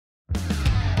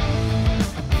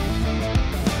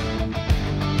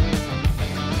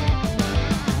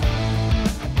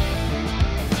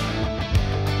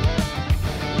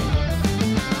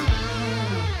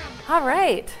All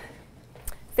right.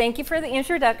 Thank you for the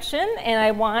introduction, and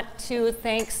I want to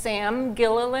thank Sam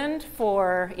Gilliland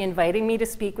for inviting me to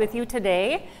speak with you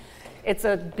today. It's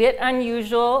a bit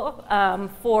unusual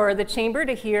for the chamber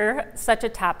to hear such a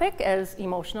topic as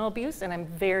emotional abuse, and I'm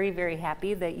very, very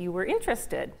happy that you were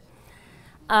interested.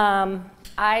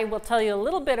 I will tell you a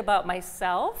little bit about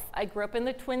myself. I grew up in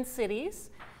the Twin Cities.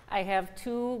 I have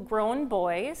 2 grown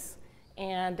boys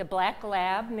and a black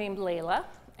lab named Layla,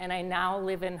 and I now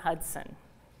live in Hudson.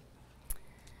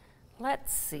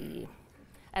 Let's see.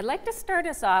 I'd like to start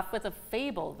us off with a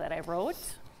fable that I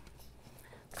wrote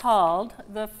called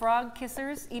The Frog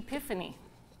Kisser's Epiphany.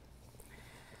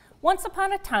 Once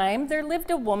upon a time, there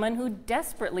lived a woman who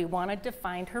desperately wanted to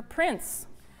find her prince.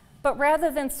 But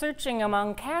rather than searching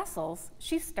among castles,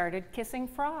 she started kissing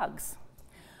frogs.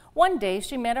 One day,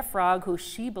 she met a frog who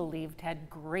she believed had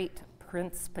great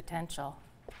prince potential.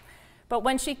 But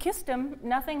when she kissed him,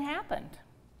 nothing happened.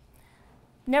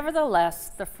 Nevertheless,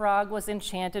 the frog was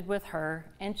enchanted with her,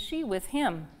 and she with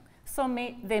him, so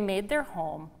they made their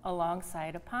home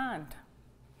alongside a pond.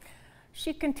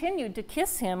 She continued to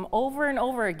kiss him over and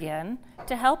over again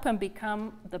to help him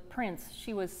become the prince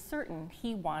she was certain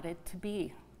he wanted to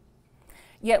be.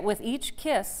 Yet with each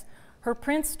kiss, her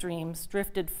prince dreams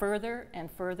drifted further and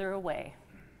further away.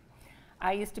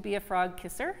 I used to be a frog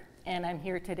kisser, and I'm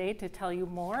here today to tell you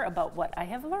more about what I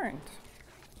have learned.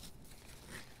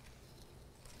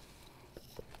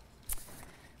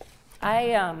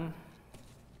 I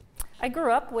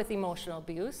grew up with emotional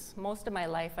abuse. Most of my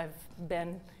life I've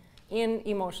been in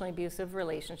emotionally abusive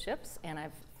relationships, and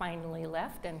I've finally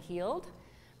left and healed.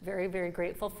 Very, very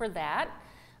grateful for that.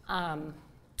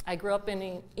 I grew up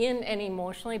in an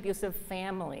emotionally abusive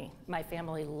family. My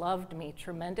family loved me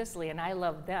tremendously, and I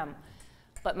loved them.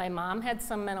 But my mom had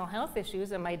some mental health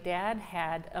issues, and my dad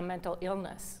had a mental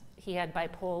illness. He had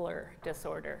bipolar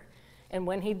disorder. And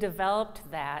when he developed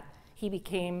that, he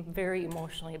became very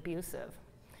emotionally abusive.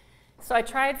 So I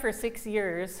tried for 6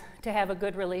 years to have a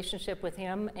good relationship with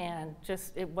him, and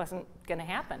just it wasn't gonna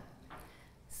happen.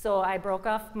 So I broke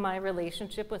off my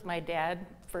relationship with my dad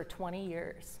for 20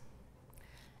 years.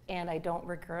 And I don't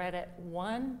regret it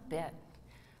one bit,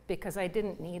 because I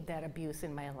didn't need that abuse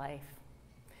in my life.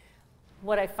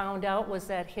 What I found out was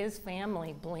that his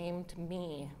family blamed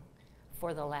me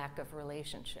for the lack of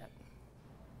relationship.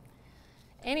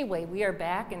 Anyway, we are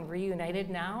back and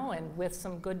reunited now, and with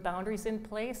some good boundaries in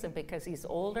place, and because he's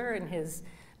older and his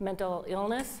mental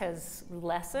illness has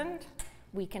lessened,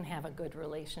 we can have a good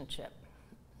relationship.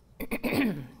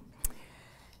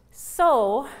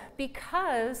 So,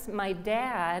 because my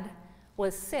dad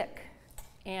was sick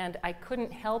and I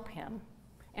couldn't help him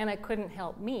and I couldn't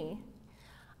help me,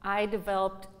 I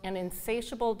developed an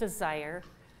insatiable desire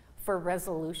for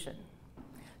resolution.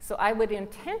 So I would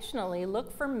intentionally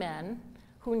look for men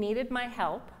who needed my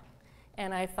help,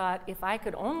 and I thought if I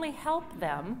could only help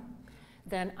them,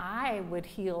 then I would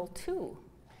heal too,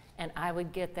 and I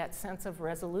would get that sense of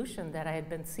resolution that I had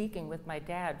been seeking with my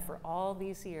dad for all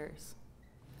these years.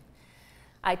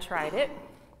 I tried it.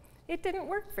 It didn't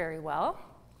work very well.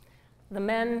 The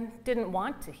men didn't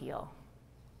want to heal.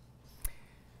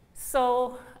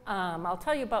 So I'll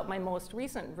tell you about my most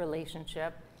recent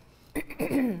relationship.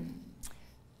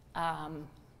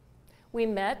 We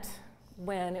met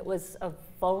when it was a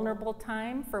vulnerable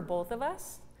time for both of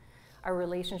us. Our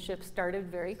relationship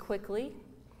started very quickly.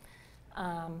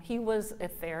 He was a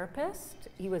therapist.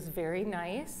 He was very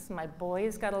nice. My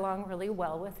boys got along really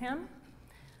well with him.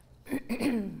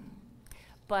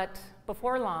 But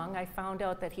before long, I found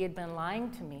out that he had been lying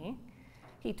to me.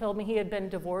 He told me he had been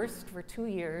divorced for 2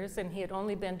 years, and he had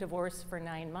only been divorced for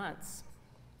 9 months.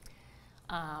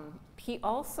 He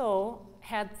also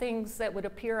had things that would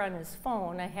appear on his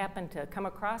phone. I happened to come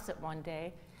across it one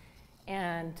day,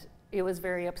 and it was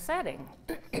very upsetting.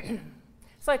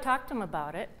 So I talked to him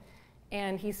about it,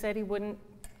 and he said he wouldn't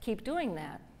keep doing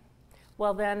that.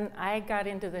 Well, then I got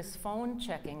into this phone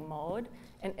checking mode,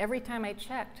 and every time I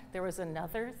checked, there was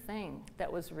another thing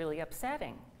that was really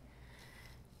upsetting.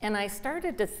 And I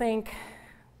started to think,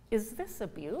 is this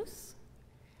abuse?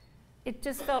 It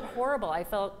just felt horrible. I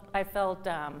felt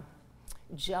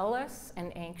jealous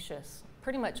and anxious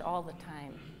pretty much all the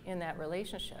time in that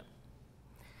relationship.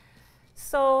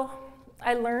 So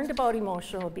I learned about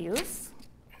emotional abuse,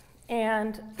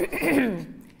 and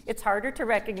it's harder to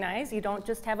recognize. You don't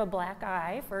just have a black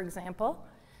eye, for example.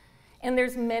 And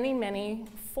there's many, many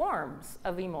forms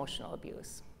of emotional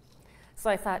abuse. So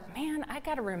I thought, man, I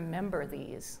gotta remember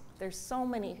these. There's so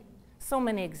many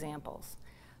examples.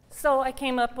 So I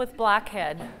came up with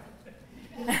blockhead.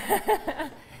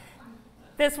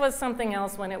 This was something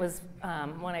else when it was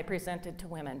when I presented to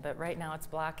women, but right now it's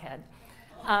blockhead.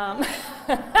 The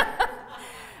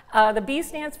B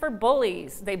stands for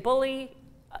bullies. They bully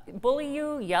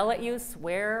you, yell at you,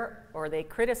 swear, or they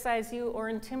criticize you or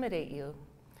intimidate you.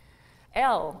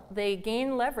 L, they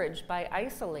gain leverage by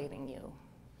isolating you.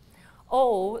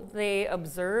 O, they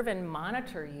observe and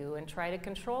monitor you and try to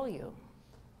control you.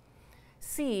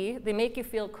 C, they make you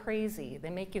feel crazy. They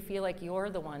make you feel like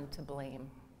you're the one to blame.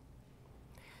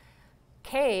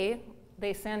 K,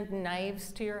 they send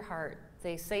knives to your heart.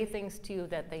 They say things to you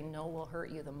that they know will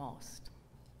hurt you the most.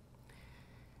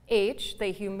 H,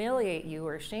 they humiliate you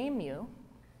or shame you.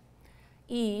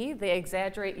 E, they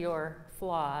exaggerate your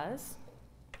flaws.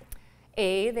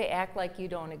 A, they act like you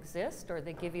don't exist, or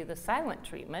they give you the silent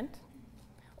treatment.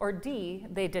 Or D,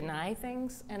 they deny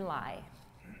things and lie.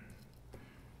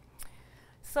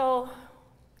 So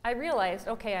I realized,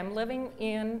 okay, I'm living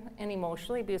in an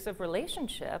emotionally abusive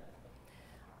relationship,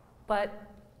 but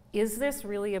is this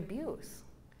really abuse?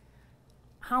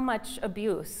 How much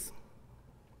abuse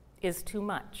is too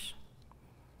much?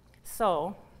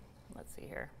 So, let's see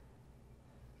here.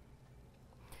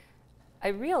 I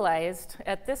realized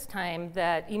at this time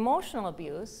that emotional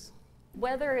abuse,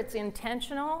 whether it's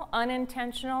intentional,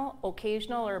 unintentional,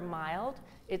 occasional, or mild,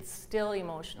 it's still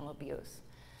emotional abuse.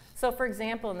 So for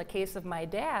example, in the case of my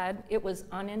dad, it was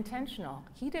unintentional.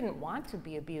 He didn't want to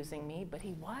be abusing me, but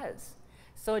he was.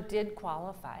 So it did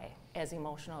qualify as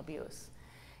emotional abuse.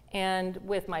 And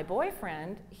with my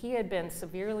boyfriend, he had been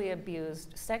severely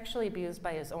abused, sexually abused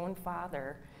by his own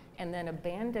father, and then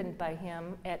abandoned by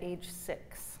him at age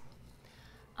 6.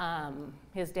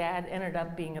 His dad ended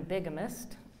up being a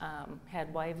bigamist,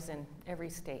 had wives in every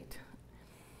state.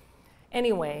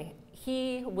 Anyway,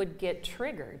 he would get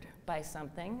triggered by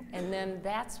something, and then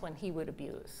that's when he would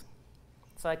abuse.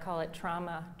 So I call it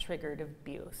trauma-triggered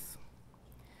abuse.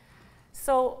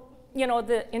 So, you know,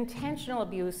 the intentional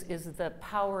abuse is the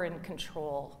power and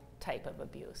control type of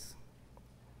abuse.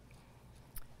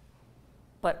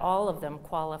 But all of them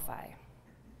qualify.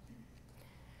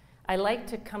 I like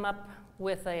to come up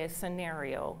with a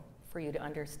scenario for you to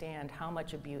understand how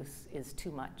much abuse is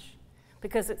too much.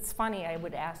 Because it's funny, I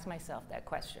would ask myself that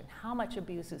question, how much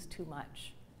abuse is too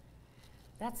much?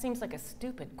 That seems like a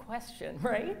stupid question,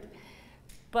 right?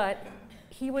 But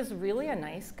he was really a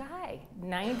nice guy,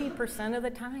 90% of the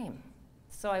time.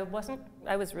 So I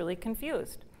was really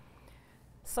confused.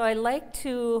 So I like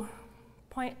to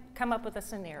come up with a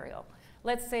scenario.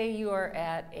 Let's say you are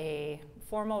at a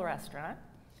formal restaurant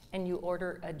and you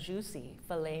order a juicy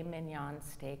filet mignon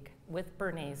steak with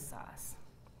béarnaise sauce.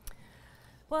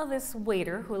 Well, this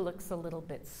waiter, who looks a little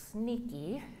bit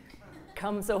sneaky,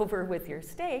 comes over with your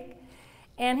steak,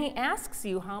 and he asks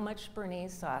you how much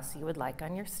béarnaise sauce you would like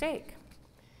on your steak.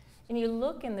 And you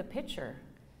look in the picture,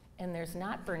 and there's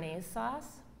not béarnaise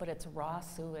sauce, but it's raw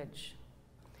sewage.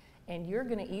 And you're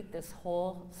gonna eat this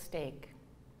whole steak.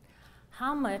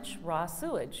 How much raw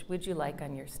sewage would you like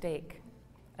on your steak?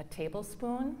 A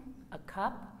tablespoon, a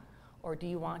cup, or do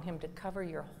you want him to cover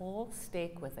your whole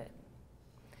steak with it?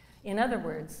 In other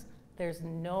words, there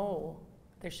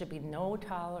should be no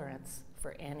tolerance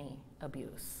for any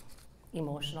abuse,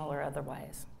 emotional or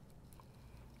otherwise.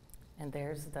 And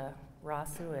there's the raw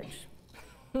sewage.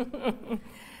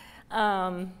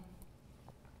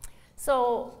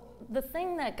 So the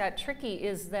thing that got tricky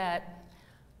is that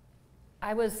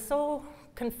I was so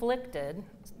conflicted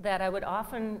that I would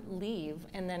often leave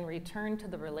and then return to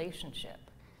the relationship.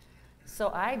 So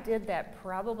I did that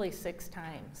probably 6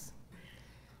 times.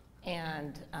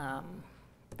 And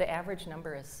the average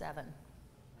number is 7.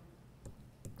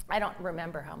 I don't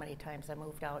remember how many times I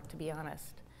moved out, to be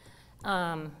honest.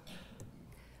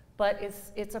 But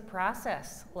it's a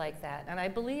process like that. And I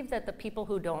believe that the people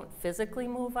who don't physically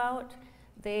move out,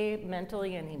 they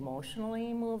mentally and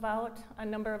emotionally move out a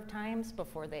number of times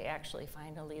before they actually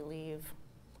finally leave.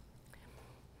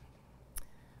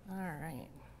 All right.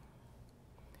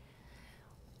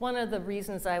 One of the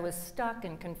reasons I was stuck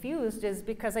and confused is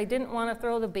because I didn't want to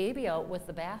throw the baby out with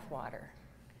the bathwater,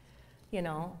 you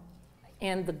know?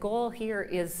 And the goal here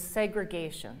is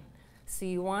segregation. So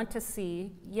you want to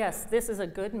see, yes, this is a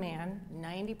good man,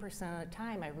 90% of the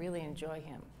time I really enjoy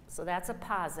him. So that's a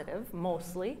positive,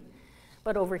 mostly.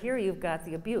 But over here you've got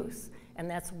the abuse, and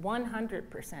that's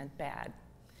 100% bad.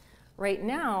 Right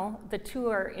now, the two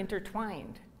are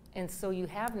intertwined, and so you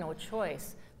have no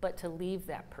choice but to leave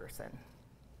that person.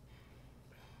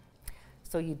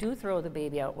 So you do throw the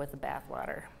baby out with the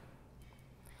bathwater.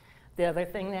 The other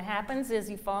thing that happens is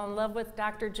you fall in love with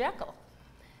Dr. Jekyll,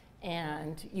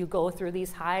 and you go through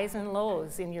these highs and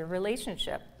lows in your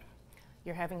relationship.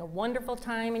 You're having a wonderful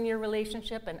time in your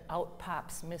relationship, and out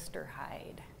pops Mr.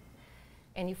 Hyde.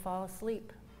 And you fall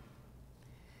asleep.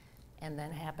 And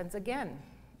then it happens again,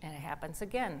 and it happens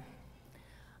again.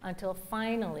 Until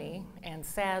finally, and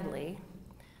sadly,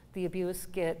 the abuse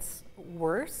gets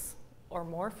worse or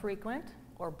more frequent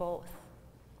or both.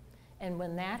 And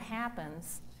when that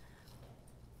happens,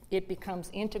 it becomes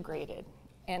integrated.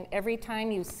 And every time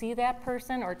you see that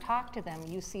person or talk to them,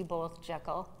 you see both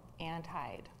Jekyll and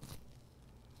Hyde.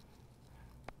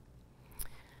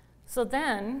 So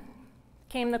then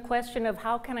came the question of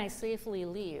how can I safely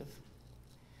leave?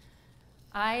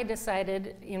 I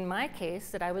decided in my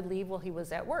case that I would leave while he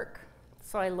was at work.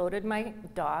 So I loaded my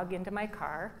dog into my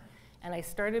car and I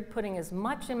started putting as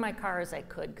much in my car as I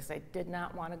could because I did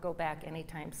not want to go back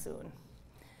anytime soon.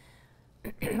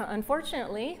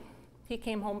 Unfortunately, he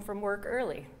came home from work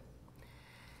early.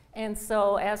 And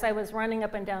so as I was running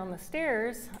up and down the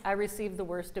stairs, I received the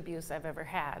worst abuse I've ever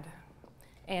had.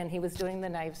 And he was doing the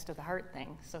knives to the heart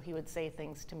thing. So he would say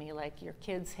things to me like, your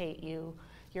kids hate you,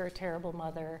 you're a terrible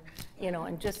mother, you know,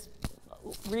 and just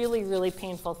really, really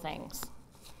painful things.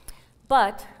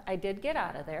 But I did get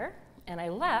out of there, and I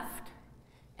left,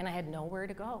 and I had nowhere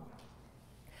to go.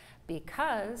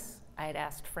 Because I had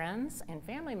asked friends and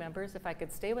family members if I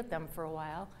could stay with them for a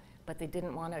while, but they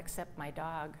didn't want to accept my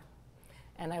dog.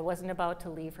 And I wasn't about to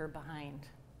leave her behind.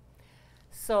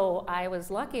 So I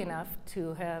was lucky enough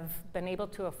to have been able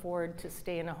to afford to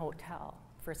stay in a hotel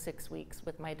for 6 weeks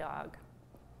with my dog.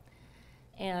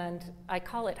 And I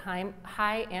call it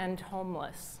high-end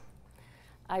homeless.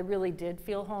 I really did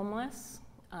feel homeless.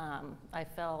 I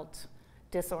felt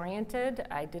disoriented.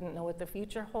 I didn't know what the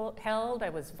future held. I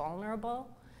was vulnerable.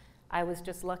 I was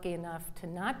just lucky enough to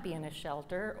not be in a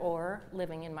shelter or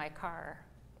living in my car.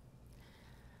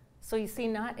 So you see,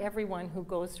 not everyone who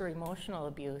goes through emotional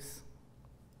abuse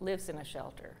lives in a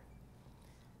shelter.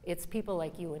 It's people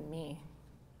like you and me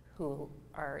who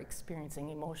are experiencing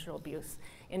emotional abuse.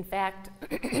 In fact,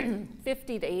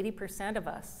 50 to 80% of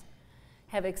us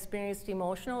have experienced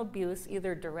emotional abuse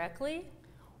either directly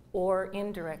or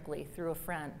indirectly through a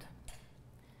friend.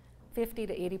 50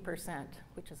 to 80%,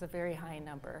 which is a very high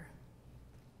number.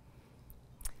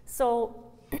 So,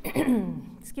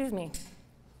 excuse me,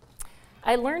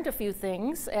 I learned a few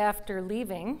things after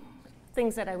leaving,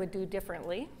 things that I would do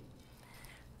differently.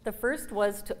 The first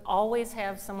was to always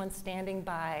have someone standing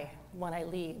by when I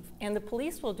leave. And the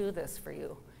police will do this for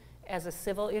you as a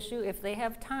civil issue. If they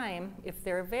have time, if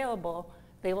they're available,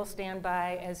 they will stand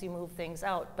by as you move things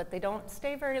out. But they don't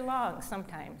stay very long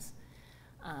sometimes.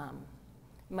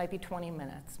 It might be 20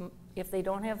 minutes. If they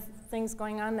don't have things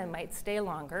going on, they might stay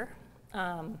longer.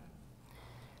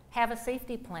 Have a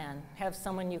safety plan. Have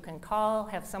someone you can call.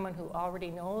 Have someone who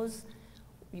already knows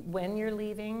when you're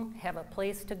leaving. Have a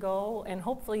place to go. And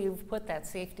hopefully you've put that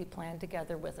safety plan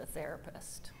together with a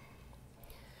therapist.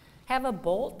 Have a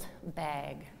bolt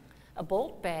bag. A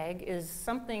bolt bag is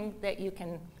something that you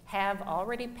can have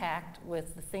already packed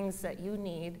with the things that you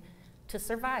need to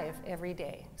survive every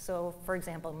day. So, for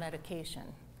example, medication.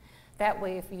 That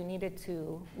way, if you needed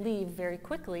to leave very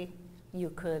quickly, you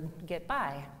could get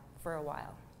by for a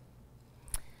while.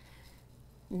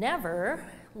 Never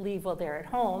leave while they're at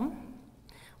home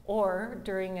or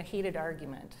during a heated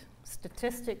argument.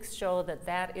 Statistics show that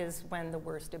that is when the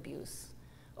worst abuse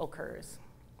occurs.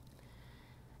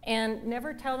 And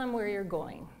never tell them where you're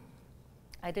going.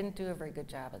 I didn't do a very good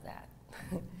job of that.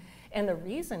 And the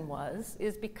reason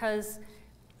is because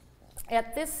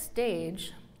at this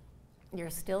stage,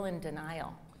 you're still in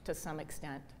denial to some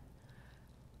extent.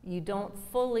 You don't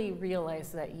fully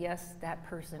realize that, yes, that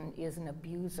person is an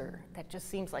abuser. That just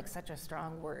seems like such a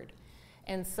strong word.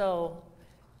 And so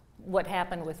what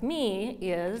happened with me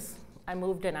is I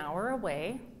moved an hour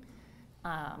away,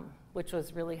 which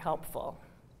was really helpful.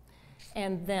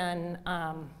 And then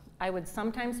I would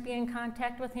sometimes be in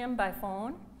contact with him by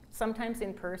phone, sometimes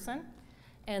in person,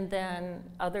 and then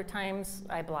other times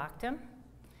I blocked him.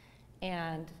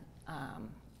 And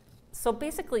so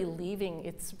basically leaving,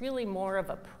 it's really more of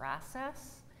a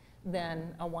process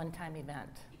than a one-time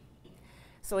event.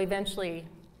 So eventually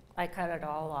I cut it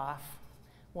all off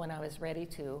when I was ready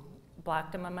to.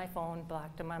 Blocked him on my phone,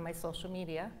 blocked him on my social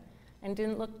media, and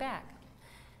didn't look back.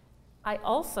 I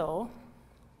also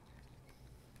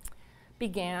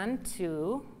began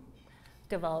to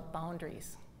develop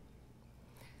boundaries.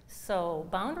 So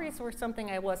boundaries were something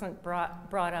I wasn't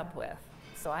brought up with.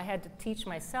 So I had to teach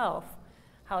myself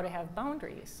how to have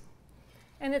boundaries.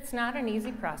 And it's not an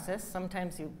easy process.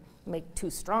 Sometimes you make too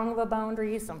strong of a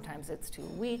boundary, sometimes it's too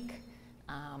weak.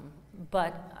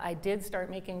 But I did start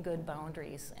making good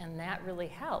boundaries, and that really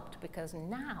helped because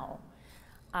now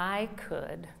I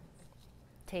could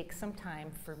take some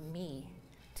time for me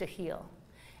to heal.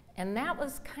 And that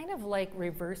was kind of like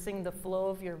reversing the flow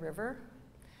of your river.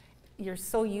 You're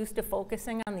so used to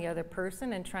focusing on the other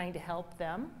person and trying to help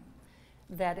them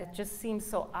that it just seems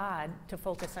so odd to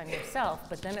focus on yourself,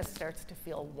 but then it starts to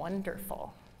feel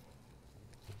wonderful.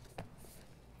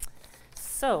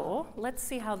 So let's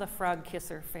see how the frog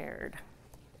kisser fared.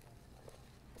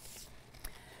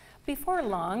 Before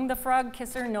long, the frog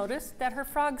kisser noticed that her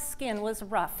frog's skin was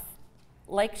rough,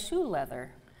 like shoe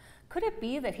leather. Could it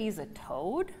be that he's a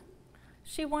toad?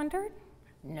 She wondered.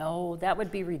 No, that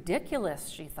would be ridiculous,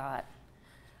 she thought.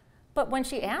 But when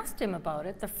she asked him about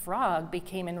it, the frog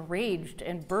became enraged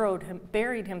and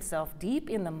buried himself deep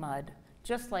in the mud,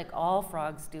 just like all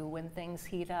frogs do when things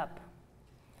heat up.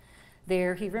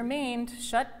 There he remained,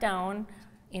 shut down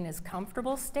in his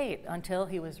comfortable state until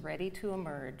he was ready to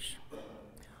emerge.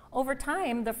 Over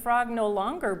time, the frog no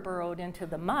longer burrowed into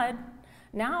the mud.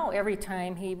 Now, every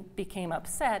time he became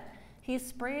upset, he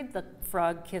sprayed the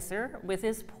frog kisser with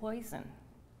his poison.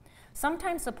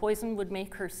 Sometimes the poison would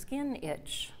make her skin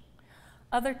itch.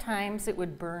 Other times it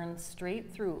would burn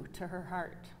straight through to her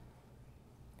heart.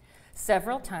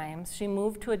 Several times she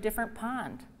moved to a different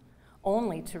pond,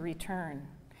 only to return.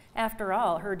 After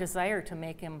all, her desire to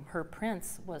make him her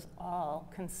prince was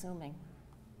all-consuming.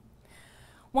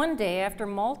 One day, after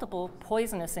multiple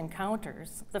poisonous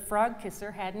encounters, the frog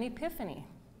kisser had an epiphany.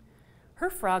 Her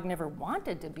frog never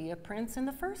wanted to be a prince in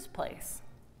the first place.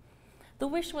 The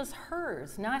wish was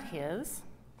hers, not his.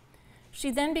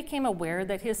 She then became aware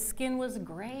that his skin was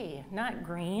gray, not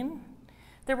green.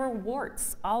 There were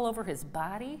warts all over his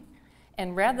body,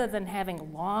 and rather than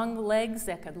having long legs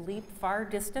that could leap far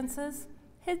distances,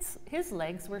 his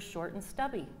legs were short and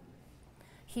stubby.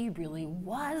 He really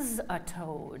was a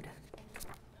toad.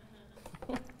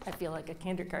 I feel like a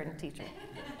kindergarten teacher.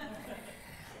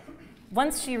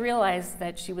 Once she realized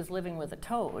that she was living with a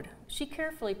toad, she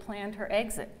carefully planned her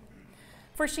exit.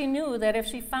 For she knew that if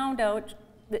he found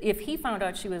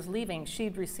out she was leaving,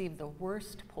 she'd receive the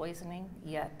worst poisoning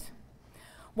yet.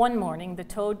 One morning, the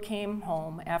toad came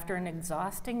home after an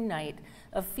exhausting night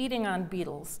of feeding on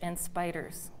beetles and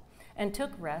spiders and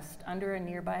took rest under a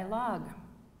nearby log.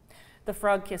 The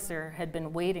frog kisser had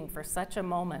been waiting for such a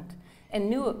moment and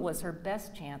knew it was her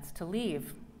best chance to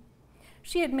leave.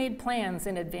 She had made plans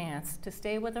in advance to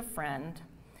stay with a friend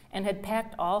and had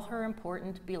packed all her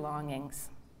important belongings.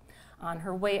 On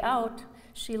her way out,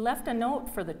 she left a note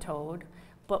for the toad,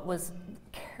 but was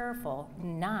careful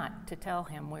not to tell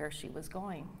him where she was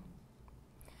going.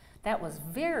 That was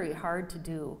very hard to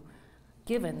do,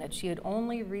 given that she had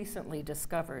only recently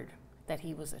discovered that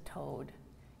he was a toad,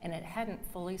 and it hadn't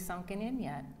fully sunken in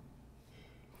yet.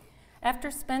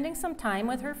 After spending some time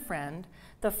with her friend,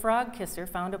 the frog kisser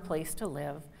found a place to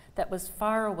live that was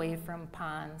far away from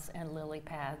ponds and lily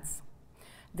pads.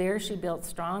 There she built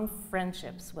strong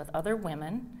friendships with other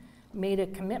women, made a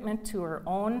commitment to her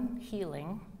own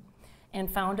healing,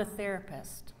 and found a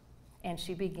therapist, and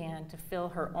she began to fill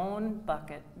her own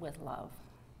bucket with love.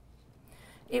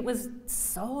 It was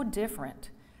so different,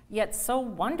 yet so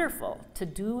wonderful to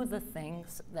do the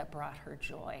things that brought her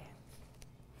joy.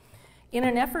 In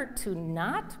an effort to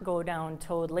not go down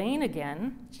Toad Lane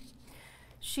again,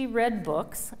 she read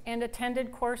books and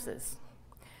attended courses.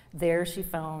 There she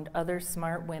found other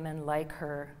smart women like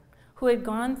her who had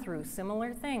gone through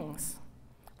similar things.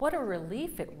 What a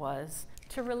relief it was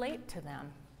to relate to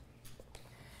them.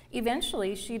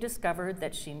 Eventually, she discovered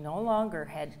that she no longer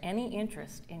had any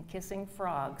interest in kissing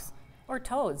frogs, or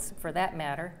toads for that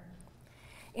matter.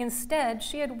 Instead,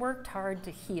 she had worked hard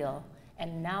to heal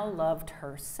and now loved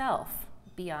herself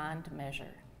beyond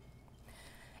measure.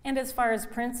 And as far as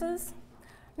princes,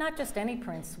 not just any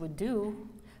prince would do,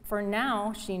 for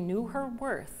now she knew her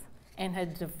worth and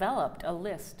had developed a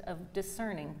list of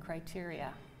discerning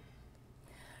criteria.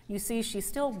 You see, she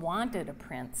still wanted a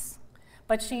prince,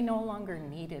 but she no longer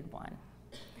needed one.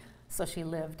 So she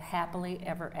lived happily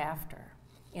ever after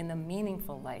in the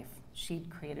meaningful life she'd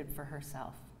created for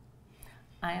herself.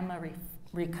 I am a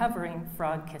recovering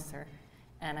frog kisser,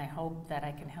 and I hope that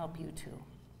I can help you too.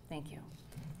 Thank you.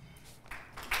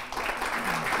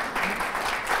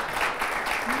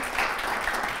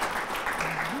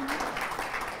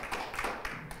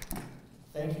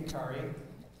 Thank you, Kari.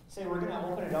 Say, we're going to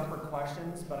open it up for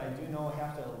questions, but I do know I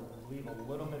have to leave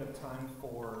a little bit of time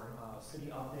for city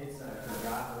updates that I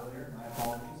forgot earlier. My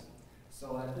apologies.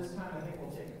 So at this time, I think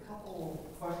we'll take a couple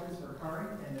questions for Kari,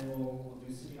 and then we'll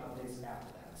do city updates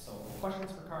after that. So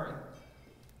questions for Kari?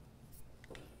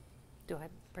 Do I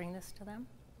bring this to them?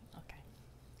 Okay.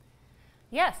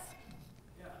 Yes?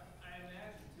 Yeah, I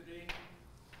imagine today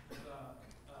is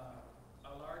a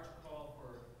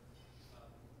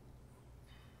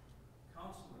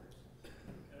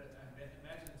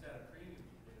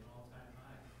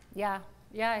Yeah,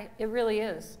 yeah, it really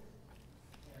is.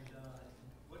 And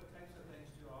what types of things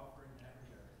do you offer in that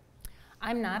regard?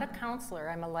 I'm not a counselor,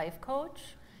 I'm a life coach.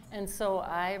 And so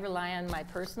I rely on my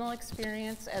personal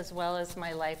experience as well as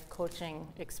my life coaching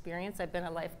experience. I've been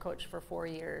a life coach for 4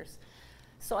 years.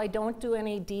 So I don't do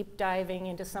any deep diving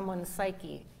into someone's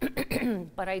psyche,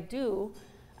 but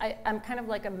I'm kind of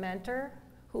like a mentor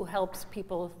who helps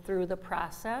people through the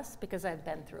process because I've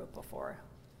been through it before.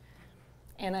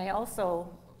 And I also,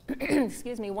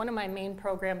 excuse me, one of my main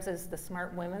programs is the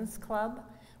Smart Women's Club.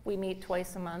 We meet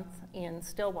twice a month in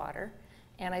Stillwater.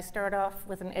 And I start off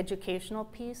with an educational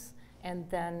piece, and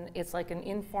then it's like an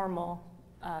informal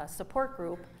support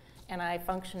group, and I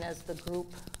function as the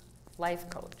group life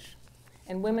coach.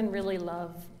 And women really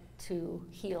love to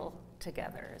heal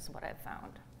together, is what I've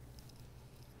found.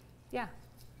 Yeah.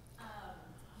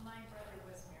 My brother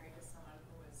was married to someone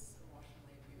who was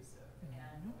emotionally abusive,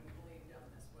 and nobody believed him.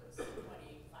 This was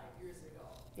 25 years ago.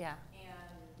 Yeah.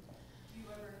 And do you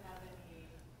ever have any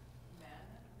men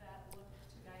that look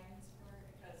to guidance for it?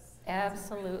 Because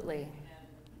Absolutely. and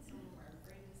some of them are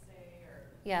afraid to say, or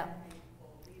Yeah.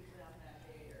 people leave them that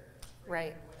day, or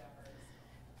Right. or whatever.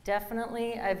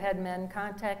 Definitely, I've had men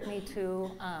contact me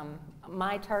too.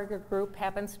 My target group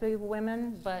happens to be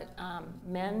women, but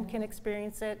men can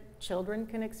experience it, children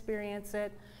can experience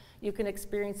it. You can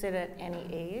experience it at any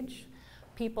age.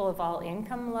 People of all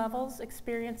income levels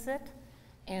experience it,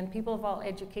 and people of all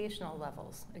educational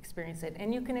levels experience it.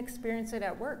 And you can experience it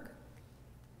at work.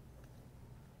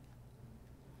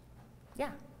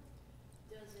 Yeah.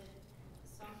 Does it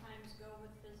sometimes go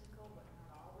with physical, but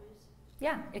not always?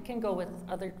 Yeah, it can go with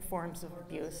other forms of Or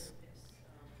abuse. does it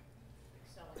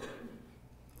accelerate,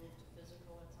 move to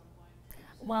physical at some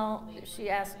point? Well, Lead she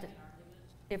with asked having an argument?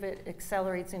 if it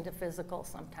accelerates into physical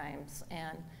sometimes,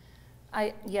 and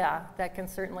yeah, that can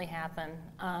certainly happen.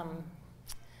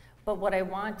 But what I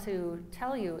want to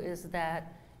tell you is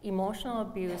that emotional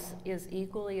abuse is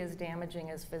equally as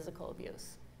damaging as physical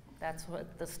abuse. That's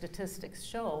what the statistics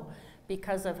show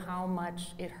because of how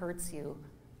much it hurts you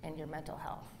and your mental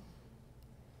health.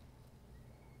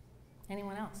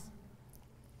 Anyone else?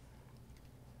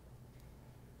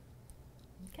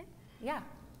 Okay, yeah.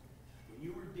 When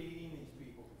you were dating these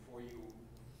people before you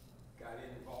got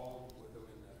involved with them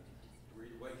in a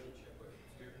relationship,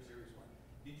 a serious one,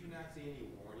 did you not see any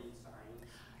warning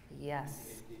signs? Yes.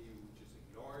 And did you just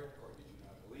ignore it, or did you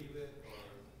not believe it,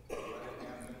 or let it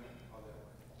happen? How that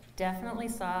worked? Definitely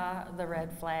saw the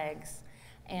red flags,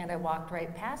 and I walked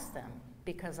right past them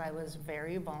because I was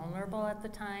very vulnerable at the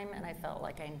time and I felt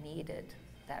like I needed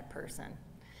that person.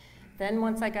 Then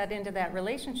once I got into that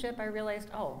relationship, I realized,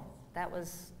 oh, that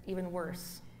was even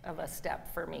worse of a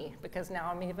step for me because now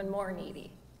I'm even more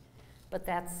needy. But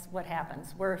that's what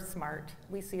happens. We're smart.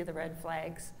 We see the red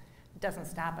flags. It doesn't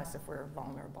stop us if we're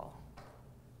vulnerable.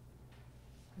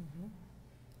 Mm-hmm.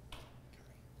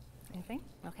 Anything?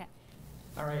 Okay.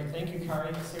 All right, thank you,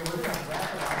 Kari. So we're going to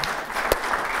wrap it up.